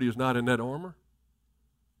security is not in that armor.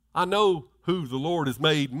 I know who the Lord has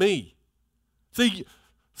made me. See,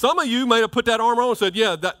 some of you may have put that armor on and said,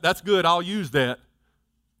 yeah, that's good. I'll use that.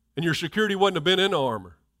 And your security wouldn't have been in the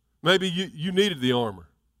armor. Maybe you needed the armor.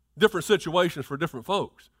 Different situations for different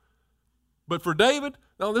folks. But for David,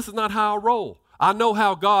 no, this is not how I roll. I know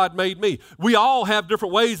how God made me. We all have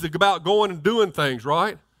different ways about going and doing things,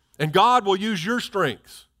 right? And God will use your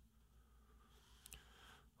strengths.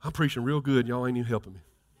 I'm preaching real good. Y'all ain't even helping me.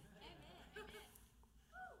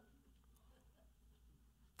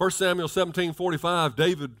 1 Samuel 17:45,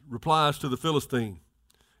 David replies to the Philistine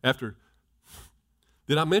after,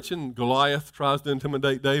 did I mention Goliath tries to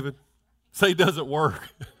intimidate David? Say it doesn't work.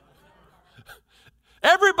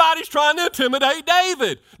 Everybody's trying to intimidate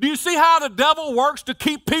David. Do you see how the devil works to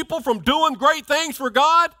keep people from doing great things for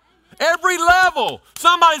God? Every level,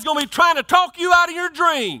 somebody's going to be trying to talk you out of your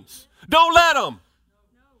dreams. Don't let them.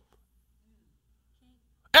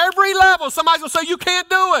 Every level, somebody's going to say you can't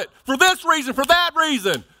do it for this reason, for that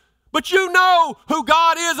reason. But you know who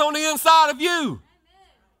God is on the inside of you.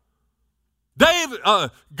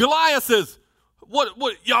 Goliath says,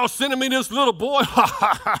 what y'all sending me this little boy?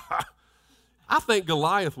 I think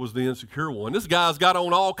Goliath was the insecure one. This guy's got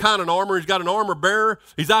on all kind of armor. He's got an armor bearer.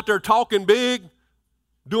 He's out there talking big,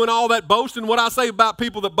 doing all that boasting. What I say about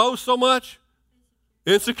people that boast so much?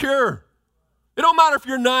 Insecure. It don't matter if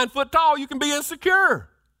you're 9 foot tall. You can be insecure.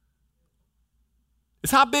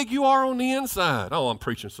 It's how big you are on the inside. Oh, I'm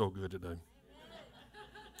preaching so good today.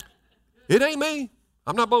 It ain't me.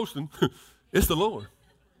 I'm not boasting. It's the Lord.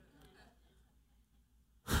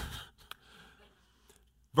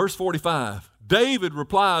 Verse 45, David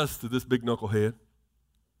replies to this big knucklehead.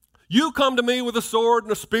 You come to me with a sword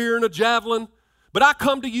and a spear and a javelin, but I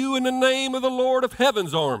come to you in the name of the Lord of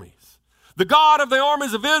heaven's armies, the God of the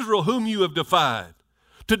armies of Israel, whom you have defied.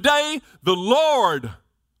 Today, the Lord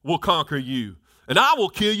will conquer you, and I will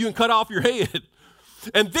kill you and cut off your head.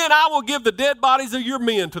 And then I will give the dead bodies of your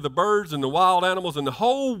men to the birds and the wild animals, and the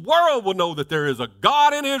whole world will know that there is a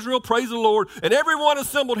God in Israel. Praise the Lord. And everyone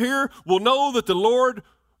assembled here will know that the Lord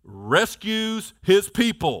rescues his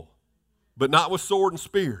people, but not with sword and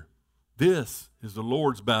spear. This is the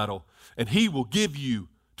Lord's battle, and he will give you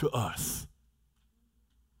to us.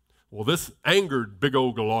 Well, this angered big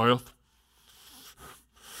old Goliath.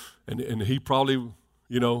 And he probably,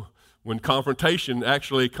 when confrontation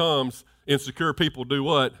actually comes, insecure people do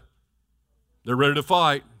what? They're ready to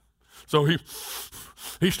fight. So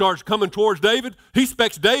he starts coming towards David. He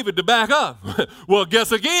expects David to back up. Well,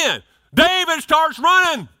 guess again. David starts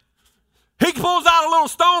running. He pulls out a little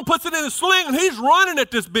stone, puts it in a sling, and he's running at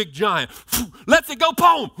this big giant. Lets it go,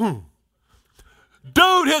 boom.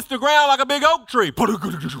 Dude hits the ground like a big oak tree.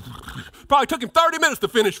 Probably took him 30 minutes to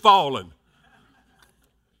finish falling.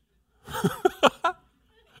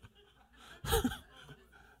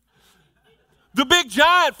 The big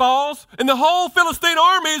giant falls, and the whole Philistine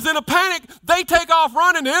army is in a panic. They take off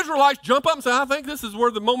running. The Israelites jump up and say, I think this is where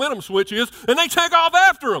the momentum switch is, and they take off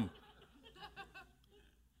after him.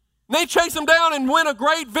 And they chase him down and win a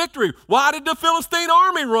great victory. Why did the Philistine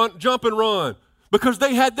army jump and run? Because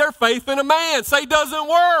they had their faith in a man. Say, doesn't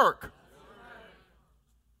work.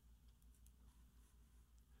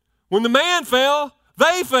 When the man fell,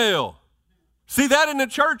 they fell. See that in the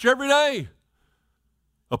church every day.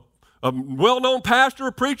 A well-known pastor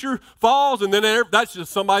or preacher falls, and then that's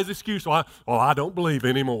just somebody's excuse. I don't believe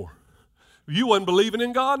anymore. You wasn't believing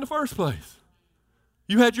in God in the first place.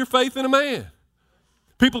 You had your faith in a man.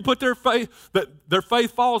 People put their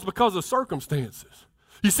faith falls because of circumstances.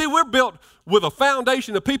 You see, we're built with a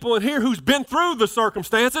foundation of people in here who's been through the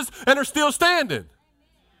circumstances and are still standing.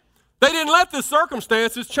 They didn't let the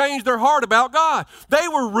circumstances change their heart about God. They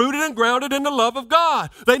were rooted and grounded in the love of God.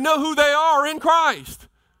 They know who they are in Christ.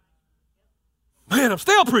 Man, I'm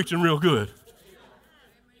still preaching real good.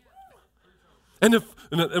 And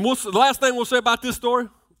the last thing we'll say about this story,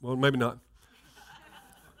 well, maybe not.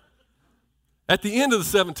 At the end of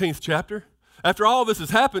the 17th chapter, after all this has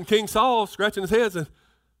happened, King Saul, scratching his head, and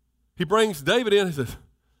he brings David in. He says,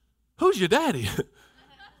 who's your daddy?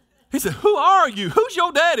 He said, who are you? Who's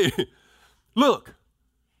your daddy? Look,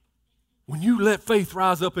 when you let faith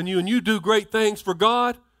rise up in you and you do great things for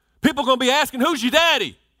God, people are going to be asking, who's your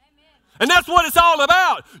daddy? And that's what it's all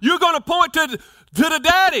about. You're going to point to the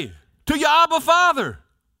daddy, to your Abba Father.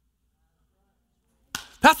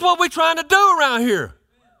 That's what we're trying to do around here.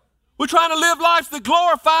 We're trying to live lives that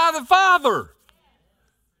glorify the Father.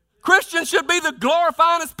 Christians should be the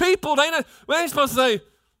glorifyingest people. We ain't supposed to say,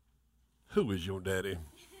 who is your daddy?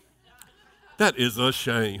 That is a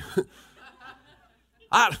shame.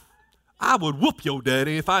 I would whoop your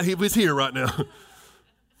daddy if he was here right now.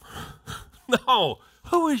 No.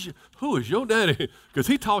 Who is your daddy? Because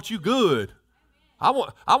he taught you good. I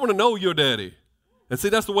want to know your daddy. And see,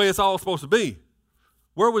 that's the way it's all supposed to be.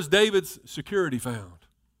 Where was David's security found?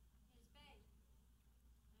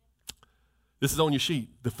 This is on your sheet.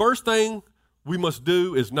 The first thing we must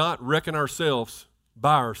do is not reckon ourselves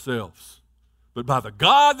by ourselves, but by the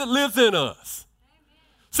God that lives in us.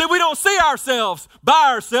 See, we don't see ourselves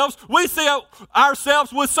by ourselves. We see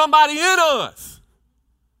ourselves with somebody in us.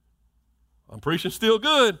 I'm preaching still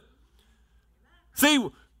good. See,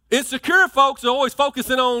 insecure folks are always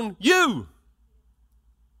focusing on you.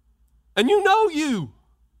 And you know you.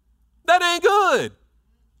 That ain't good.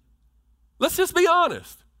 Let's just be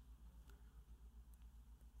honest.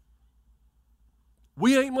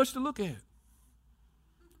 We ain't much to look at.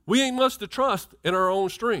 We ain't much to trust in our own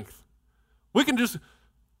strength. We can just,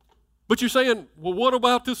 but you're saying, well, what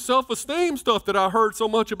about this self-esteem stuff that I heard so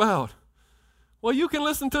much about? Well, you can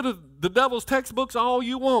listen to the devil's textbooks all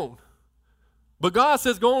you want. But God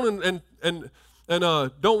says go on and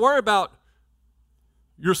don't worry about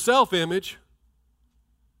your self-image.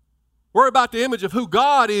 Worry about the image of who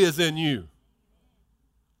God is in you.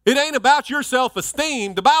 It ain't about your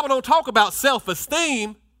self-esteem. The Bible don't talk about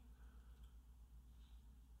self-esteem.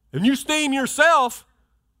 And you esteem yourself.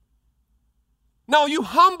 No, you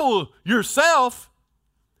humble yourself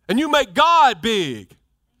and you make God big.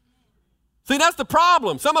 See, that's the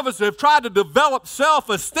problem. Some of us have tried to develop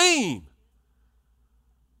self-esteem.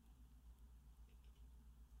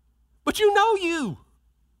 But you know you.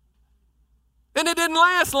 And it didn't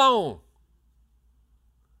last long.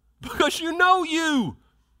 Because you know you.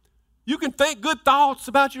 You can think good thoughts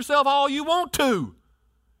about yourself all you want to.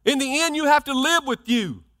 In the end, you have to live with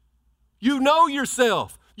you. You know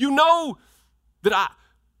yourself. You know that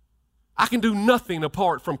I can do nothing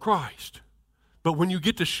apart from Christ. But when you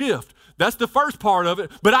get to shift, that's the first part of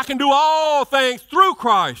it. But I can do all things through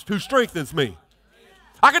Christ who strengthens me.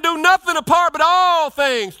 I can do nothing apart but all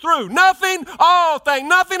things through. Nothing, all things.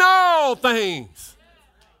 Nothing, all things.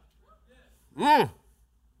 Woo!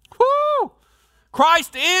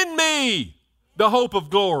 Christ in me, the hope of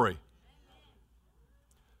glory.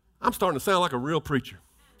 I'm starting to sound like a real preacher.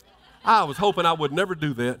 I was hoping I would never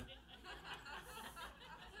do that.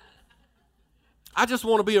 I just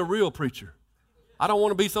want to be a real preacher. I don't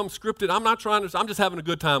want to be some scripted. I'm just having a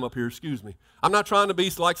good time up here, excuse me. I'm not trying to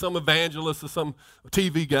be like some evangelist or some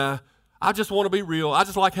TV guy. I just want to be real. I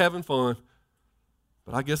just like having fun.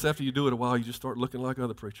 But I guess after you do it a while, you just start looking like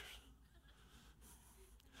other preachers.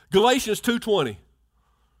 Galatians 2:20.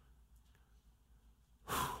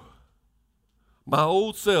 My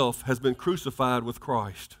old self has been crucified with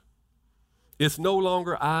Christ. It's no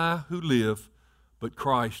longer I who live, but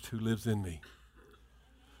Christ who lives in me.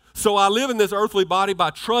 So I live in this earthly body by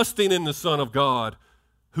trusting in the Son of God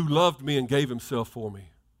who loved me and gave himself for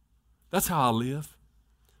me. That's how I live.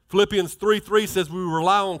 Philippians 3:3 says we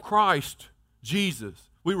rely on Christ Jesus.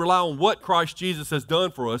 We rely on what Christ Jesus has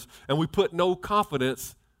done for us, and we put no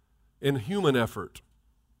confidence in human effort.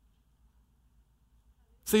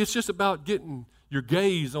 See, it's just about getting your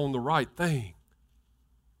gaze on the right thing.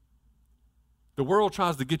 The world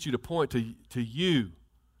tries to get you to point to you.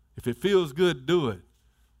 If it feels good, do it.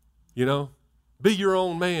 You know, be your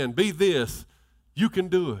own man. Be this. You can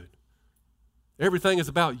do it. Everything is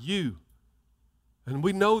about you. And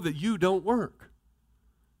we know that you don't work.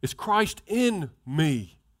 It's Christ in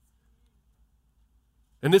me.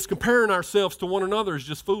 And this comparing ourselves to one another is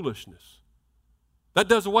just foolishness. That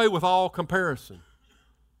does away with all comparison.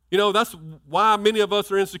 You know, that's why many of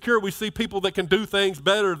us are insecure. We see people that can do things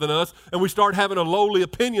better than us, and we start having a lowly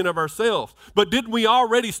opinion of ourselves. But didn't we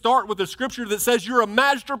already start with a scripture that says you're a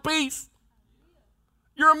masterpiece?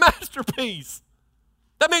 You're a masterpiece.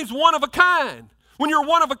 That means one of a kind. When you're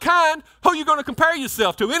one of a kind, who are you going to compare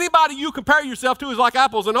yourself to? Anybody you compare yourself to is like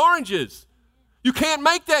apples and oranges. You can't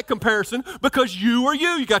make that comparison because you are you.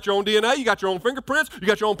 You got your own DNA, you got your own fingerprints, you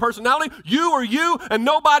got your own personality. You are you, and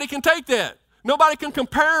nobody can take that. Nobody can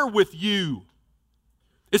compare with you.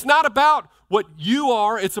 It's not about what you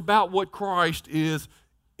are, it's about what Christ is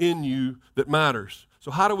in you that matters.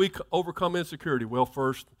 So how do we overcome insecurity? Well,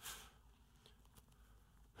 first,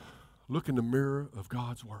 look in the mirror of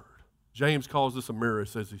God's Word. James calls this a mirror. He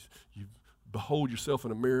says you behold yourself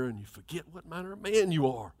in a mirror and you forget what manner of man you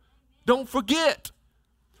are. Don't forget.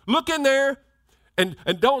 Look in there and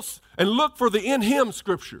look for the in him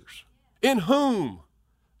scriptures. In whom.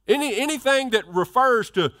 Anything that refers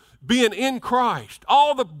to being in Christ.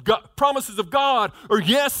 All the promises of God are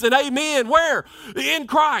yes and amen. Where? In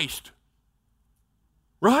Christ.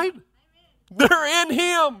 Right? Amen. They're in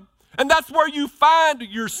him. And that's where you find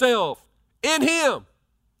yourself. In him.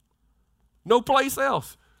 No place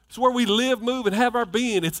else. It's where we live, move, and have our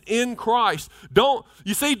being. It's in Christ.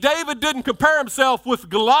 You see, David didn't compare himself with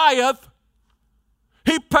Goliath.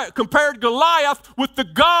 He compared Goliath with the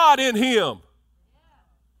God in him.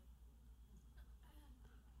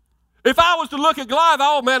 If I was to look at Goliath,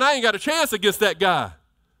 oh man, I ain't got a chance against that guy.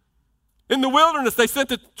 In the wilderness, they sent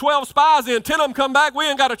the 12 spies in. 10 of them come back, we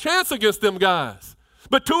ain't got a chance against them guys.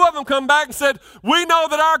 But 2 of them come back and said, we know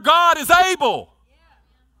that our God is able.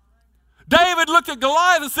 David looked at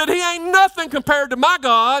Goliath and said, he ain't nothing compared to my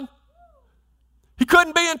God. He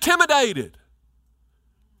couldn't be intimidated.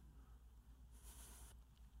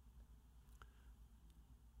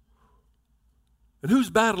 And whose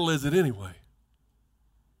battle is it anyway?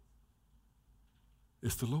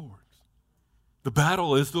 It's the Lord's. The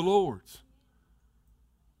battle is the Lord's.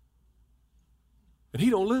 And he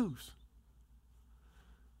don't lose.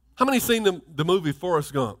 How many seen the movie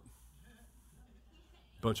Forrest Gump?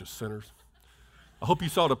 Bunch of sinners. I hope you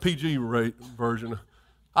saw the PG version.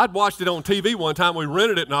 I'd watched it on TV one time. We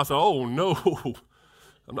rented it, and I said, oh, no.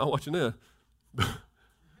 I'm not watching that.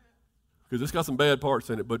 Because it's got some bad parts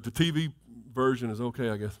in it, but the TV version is okay,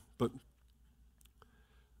 I guess. But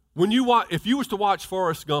if you was to watch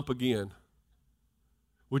Forrest Gump again,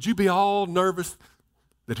 would you be all nervous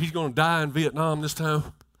that he's going to die in Vietnam this time?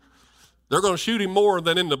 They're going to shoot him more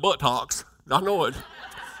than in the buttocks. I know it.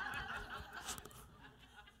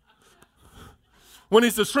 when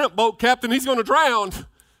he's the shrimp boat captain, he's going to drown,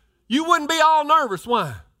 you wouldn't be all nervous.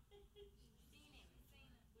 Why?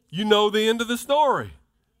 You know the end of the story.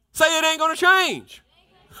 Say it ain't going to change.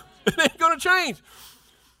 It ain't going to change.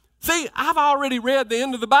 See, I've already read the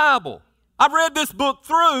end of the Bible. I've read this book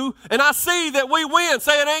through, and I see that we win.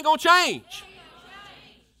 Say it ain't going to change.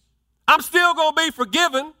 I'm still going to be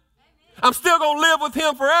forgiven. I'm still going to live with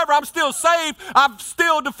him forever. I'm still saved. I've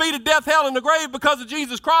still defeated death, hell, and the grave because of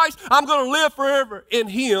Jesus Christ. I'm going to live forever in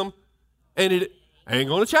him, and it ain't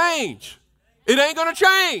going to change. It ain't going to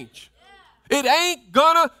change. It ain't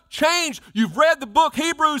gonna change. You've read the book.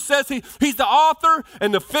 Hebrews says he's the author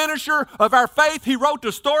and the finisher of our faith. He wrote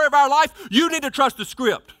the story of our life. You need to trust the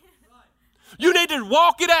script. You need to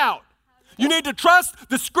walk it out. You need to trust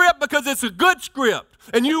the script because it's a good script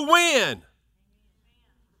and you win.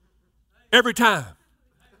 Every time.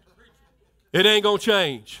 It ain't gonna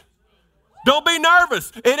change. Don't be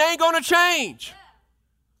nervous. It ain't gonna change.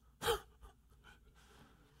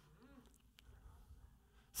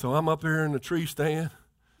 So I'm up here in the tree stand,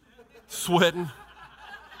 sweating,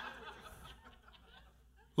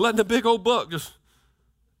 letting the big old buck just,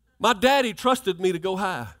 my daddy trusted me to go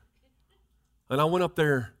high. And I went up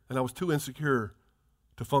there and I was too insecure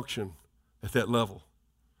to function at that level.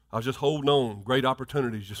 I was just holding on, great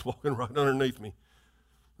opportunities just walking right underneath me.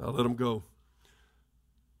 I let them go.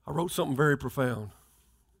 I wrote something very profound.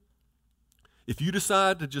 If you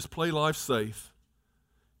decide to just play life safe,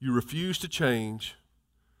 you refuse to change,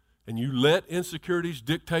 and you let insecurities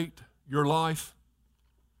dictate your life,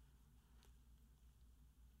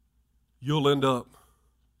 you'll end up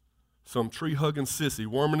some tree-hugging sissy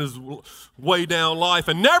worming his way down life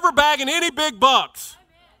and never bagging any big bucks.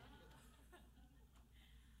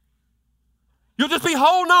 You'll just be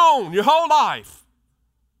holding on your whole life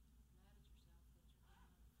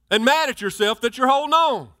and mad at yourself that you're holding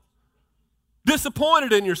on.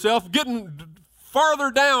 Disappointed in yourself, getting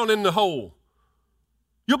farther down in the hole.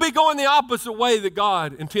 You'll be going the opposite way that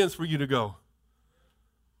God intends for you to go.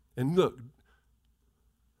 And look,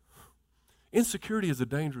 insecurity is a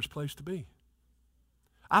dangerous place to be.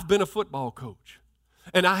 I've been a football coach,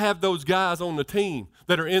 and I have those guys on the team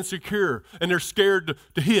that are insecure and they're scared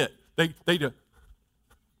to hit. They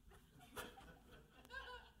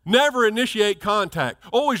never initiate contact,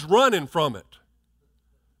 always running from it.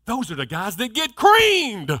 Those are the guys that get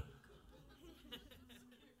creamed.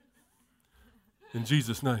 In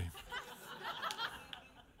Jesus' name.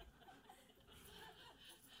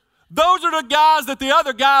 Those are the guys that the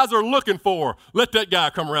other guys are looking for. Let that guy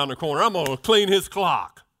come around the corner. I'm going to clean his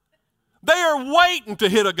clock. They are waiting to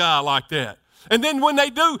hit a guy like that. And then when they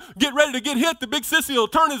do get ready to get hit, the big sissy will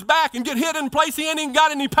turn his back and get hit in place he ain't even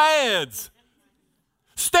got any pads.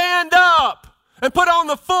 Stand up and put on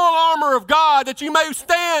the full armor of God that you may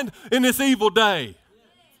stand in this evil day.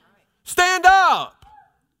 Stand up.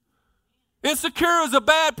 Insecure is a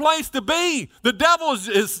bad place to be. The devil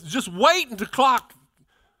is just waiting to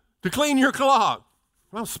clean your clock.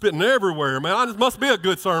 I'm spitting everywhere, man. This must be a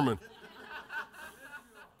good sermon.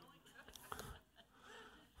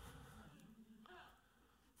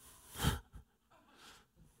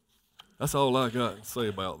 That's all I got to say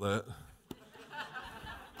about that.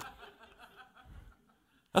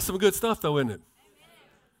 That's some good stuff, though, isn't it?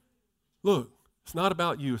 Look, it's not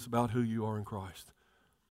about you. It's about who you are in Christ.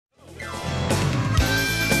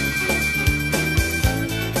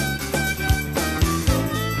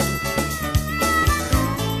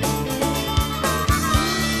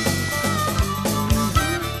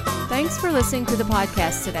 Thanks for listening to the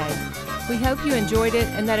podcast today. We hope you enjoyed it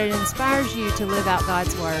and that it inspires you to live out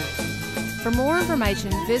God's Word. For more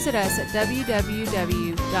information, visit us at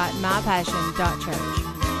www.mypassion.church.